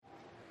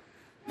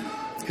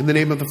In the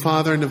name of the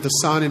Father, and of the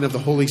Son, and of the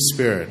Holy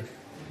Spirit.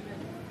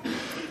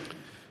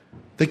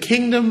 The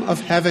kingdom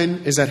of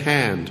heaven is at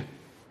hand.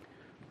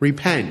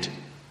 Repent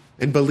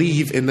and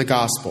believe in the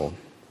gospel.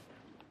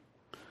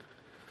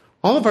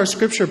 All of our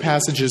scripture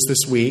passages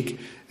this week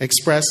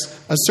express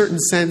a certain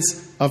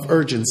sense of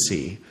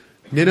urgency.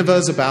 Nineveh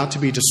is about to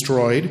be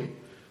destroyed.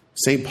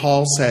 St.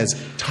 Paul says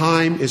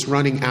time is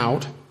running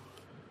out.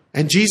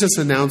 And Jesus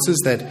announces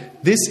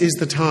that this is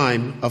the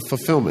time of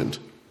fulfillment.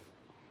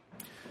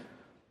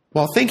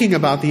 While thinking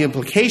about the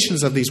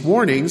implications of these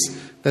warnings,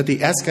 that the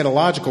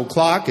eschatological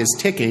clock is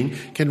ticking,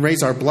 can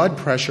raise our blood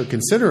pressure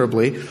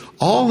considerably,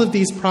 all of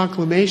these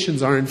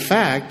proclamations are in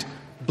fact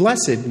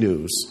blessed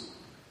news.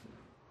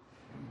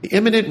 The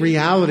imminent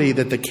reality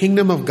that the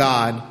kingdom of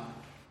God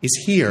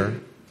is here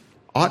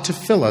ought to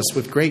fill us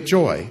with great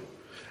joy.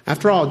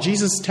 After all,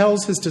 Jesus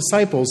tells his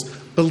disciples,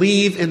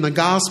 believe in the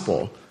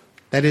gospel.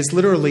 That is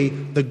literally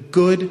the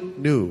good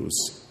news.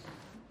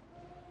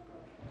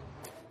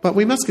 But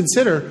we must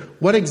consider,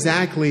 what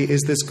exactly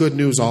is this good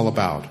news all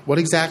about? What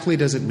exactly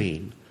does it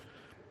mean?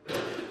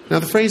 Now,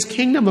 the phrase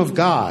kingdom of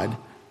God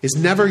is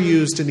never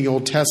used in the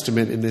Old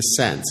Testament in this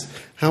sense.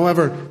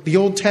 However, the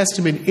Old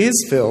Testament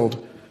is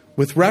filled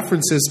with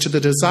references to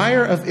the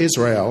desire of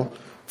Israel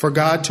for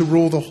God to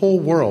rule the whole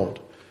world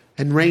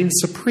and reign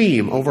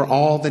supreme over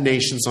all the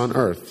nations on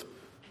earth.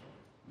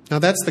 Now,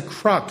 that's the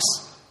crux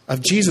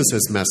of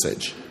Jesus'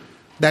 message.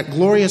 That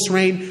glorious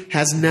reign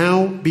has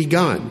now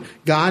begun.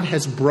 God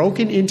has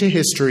broken into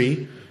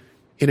history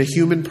in a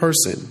human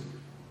person,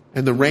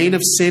 and the reign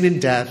of sin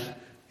and death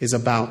is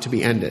about to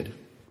be ended.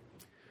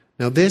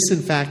 Now, this,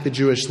 in fact, the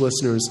Jewish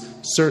listeners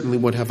certainly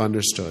would have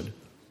understood.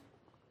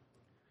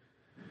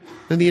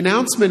 And the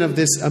announcement of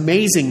this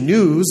amazing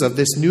news, of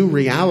this new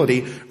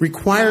reality,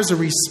 requires a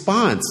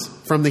response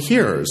from the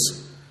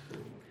hearers.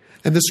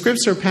 And the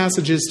scripture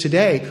passages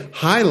today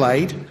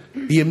highlight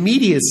the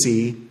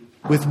immediacy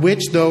with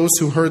which those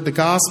who heard the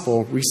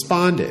gospel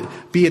responded,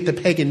 be it the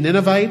pagan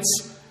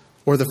Ninevites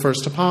or the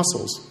first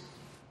apostles.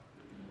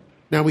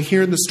 Now we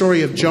hear in the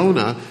story of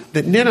Jonah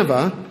that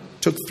Nineveh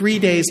took 3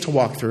 days to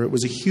walk through. It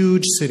was a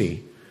huge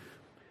city.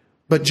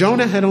 But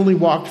Jonah had only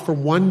walked for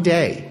 1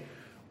 day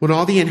when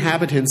all the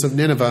inhabitants of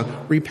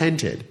Nineveh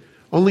repented.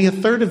 Only a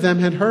third of them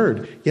had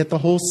heard, yet the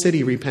whole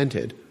city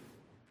repented.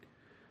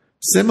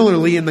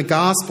 Similarly, in the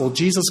gospel,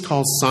 Jesus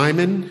calls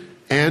Simon,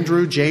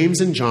 Andrew,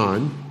 James, and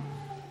John,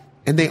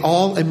 and they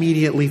all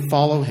immediately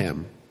follow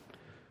him.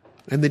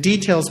 And the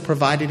details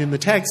provided in the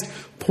text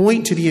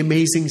point to the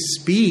amazing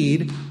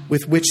speed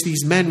with which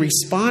these men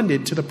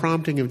responded to the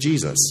prompting of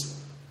Jesus.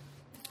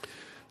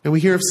 And we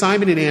hear of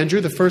Simon and Andrew,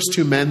 the first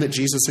two men that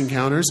Jesus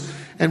encounters,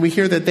 and we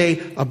hear that they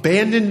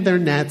abandoned their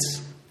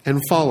nets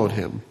and followed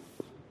him.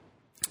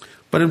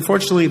 But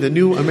unfortunately, the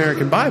New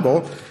American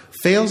Bible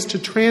fails to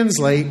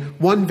translate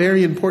one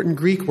very important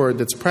Greek word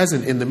that's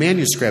present in the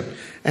manuscript,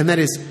 and that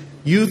is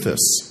euthus,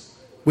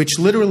 which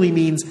literally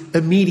means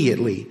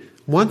immediately.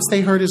 Once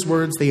they heard his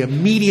words, they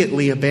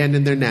immediately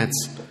abandoned their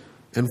nets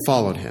and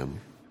followed him.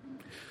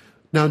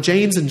 Now,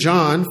 James and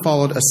John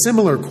followed a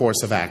similar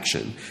course of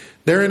action.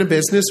 They're in a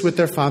business with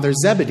their father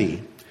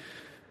Zebedee.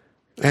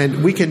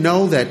 And we can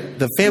know that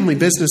the family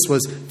business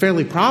was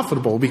fairly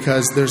profitable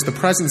because there's the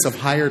presence of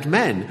hired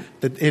men.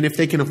 And if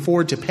they can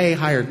afford to pay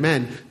hired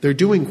men, they're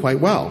doing quite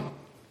well.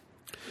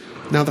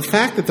 Now, the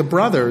fact that the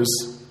brothers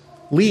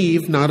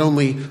leave not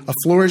only a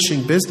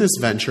flourishing business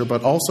venture,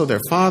 but also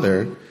their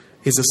father,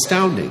 is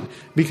astounding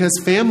because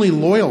family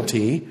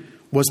loyalty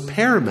was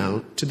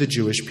paramount to the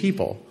Jewish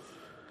people.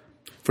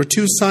 For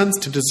two sons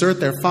to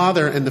desert their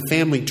father and the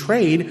family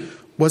trade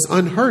was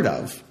unheard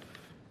of,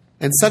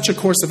 and such a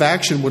course of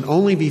action would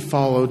only be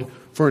followed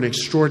for an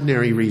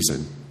extraordinary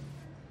reason.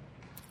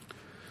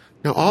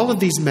 Now, all of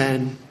these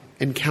men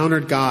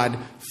encountered God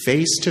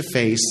face to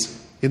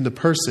face in the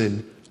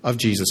person of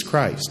Jesus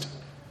Christ.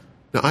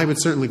 Now, I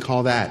would certainly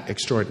call that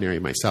extraordinary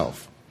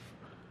myself.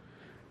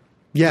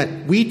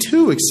 Yet, we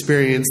too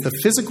experience the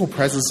physical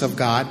presence of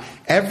God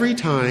every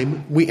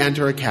time we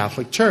enter a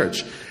Catholic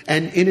church,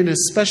 and in an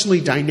especially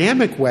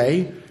dynamic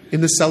way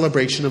in the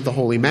celebration of the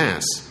Holy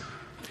Mass.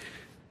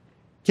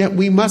 Yet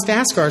we must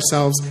ask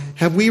ourselves,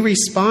 have we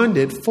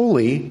responded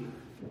fully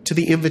to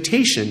the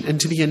invitation and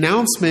to the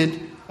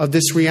announcement of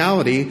this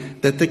reality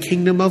that the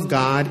kingdom of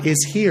God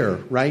is here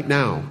right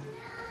now?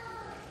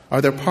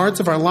 Are there parts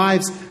of our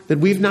lives that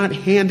we've not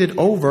handed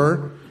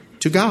over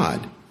to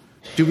God?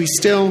 Do we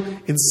still,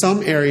 in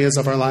some areas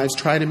of our lives,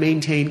 try to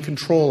maintain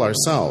control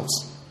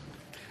ourselves?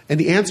 And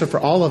the answer for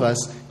all of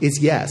us is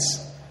yes,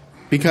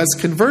 because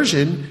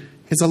conversion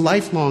is a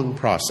lifelong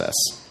process,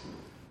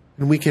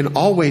 and we can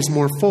always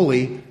more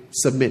fully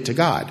submit to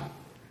God.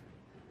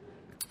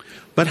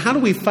 But how do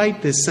we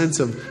fight this sense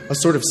of a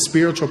sort of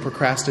spiritual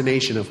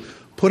procrastination, of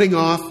putting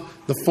off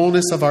the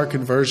fullness of our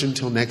conversion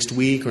till next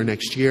week or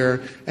next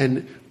year,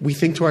 and we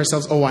think to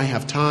ourselves, oh, I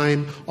have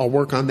time, I'll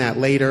work on that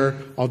later,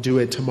 I'll do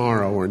it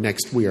tomorrow or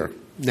next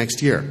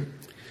year.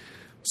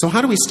 So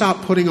how do we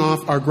stop putting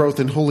off our growth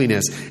in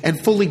holiness and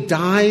fully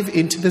dive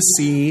into the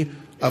sea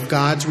of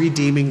God's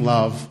redeeming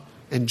love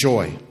and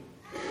joy?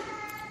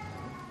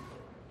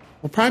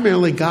 Well,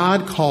 primarily,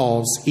 God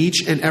calls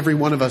each and every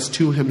one of us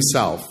to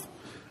himself,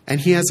 and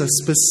he has a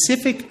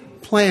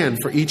specific plan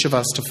for each of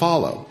us to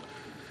follow.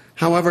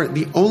 However,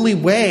 the only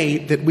way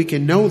that we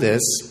can know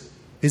this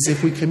is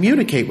if we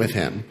communicate with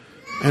him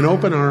and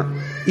open our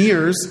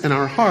ears and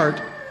our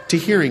heart to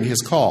hearing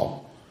his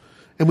call.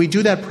 And we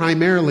do that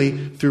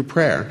primarily through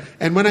prayer.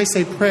 And when I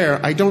say prayer,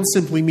 I don't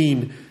simply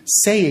mean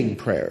saying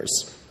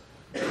prayers,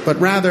 but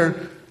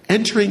rather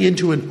entering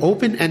into an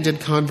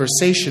open-ended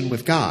conversation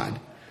with God.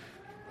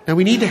 Now,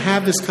 we need to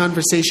have this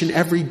conversation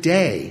every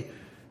day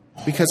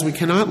because we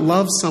cannot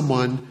love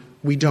someone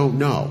we don't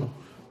know,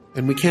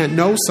 and we can't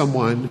know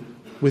someone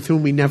with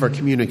whom we never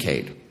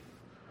communicate.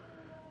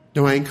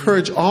 Now, I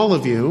encourage all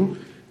of you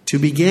to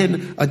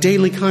begin a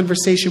daily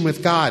conversation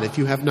with God if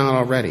you have not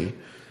already.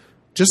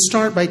 Just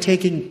start by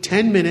taking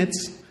 10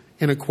 minutes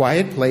in a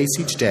quiet place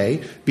each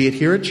day, be it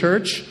here at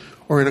church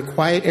or in a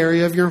quiet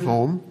area of your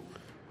home,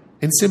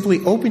 and simply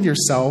open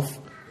yourself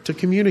to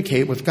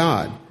communicate with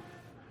God.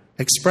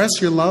 Express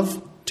your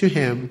love to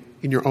him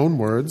in your own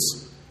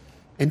words,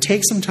 and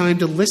take some time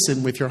to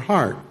listen with your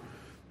heart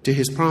to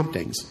his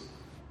promptings.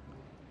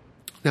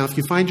 Now, if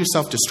you find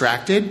yourself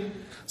distracted,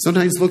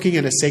 sometimes looking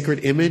at a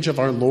sacred image of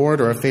our Lord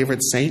or a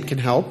favorite saint can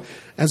help,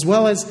 as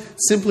well as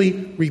simply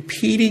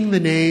repeating the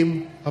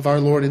name of our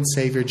Lord and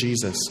Savior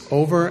Jesus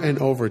over and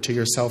over to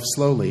yourself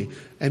slowly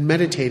and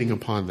meditating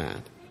upon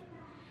that.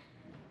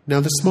 Now,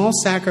 the small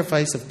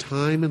sacrifice of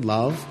time and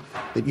love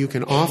that you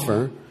can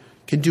offer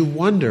can do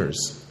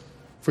wonders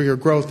for your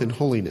growth in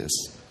holiness.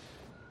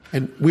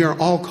 And we are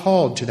all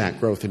called to that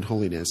growth in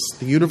holiness.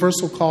 The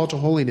universal call to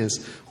holiness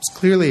was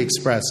clearly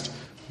expressed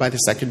by the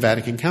Second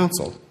Vatican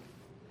Council.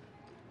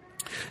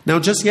 Now,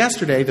 just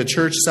yesterday, the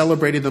Church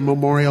celebrated the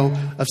memorial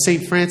of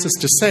St. Francis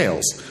de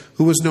Sales,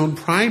 who was known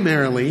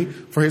primarily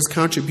for his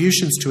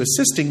contributions to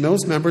assisting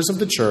those members of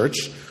the Church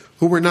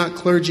who were not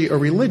clergy or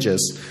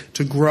religious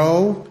to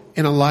grow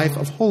in a life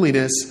of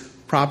holiness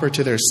proper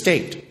to their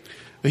state.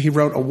 He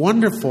wrote a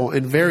wonderful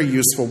and very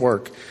useful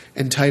work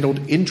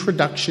entitled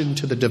Introduction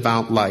to the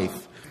Devout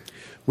Life,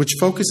 which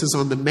focuses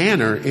on the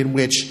manner in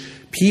which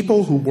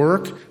people who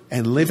work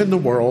and live in the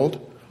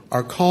world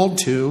are called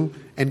to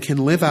and can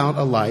live out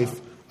a life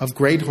of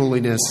great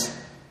holiness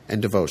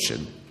and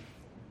devotion.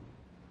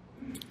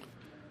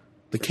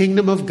 The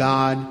kingdom of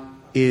God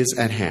is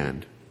at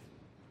hand.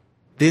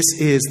 This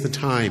is the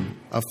time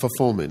of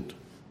fulfillment.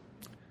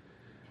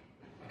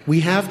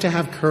 We have to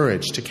have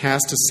courage to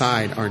cast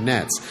aside our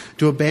nets,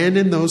 to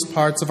abandon those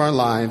parts of our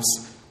lives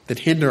that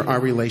hinder our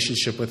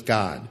relationship with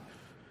God.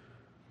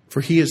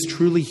 For he is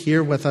truly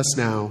here with us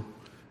now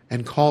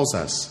and calls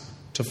us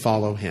to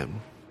follow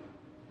him.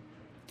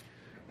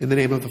 In the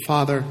name of the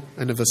Father,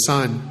 and of the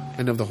Son,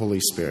 and of the Holy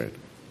Spirit.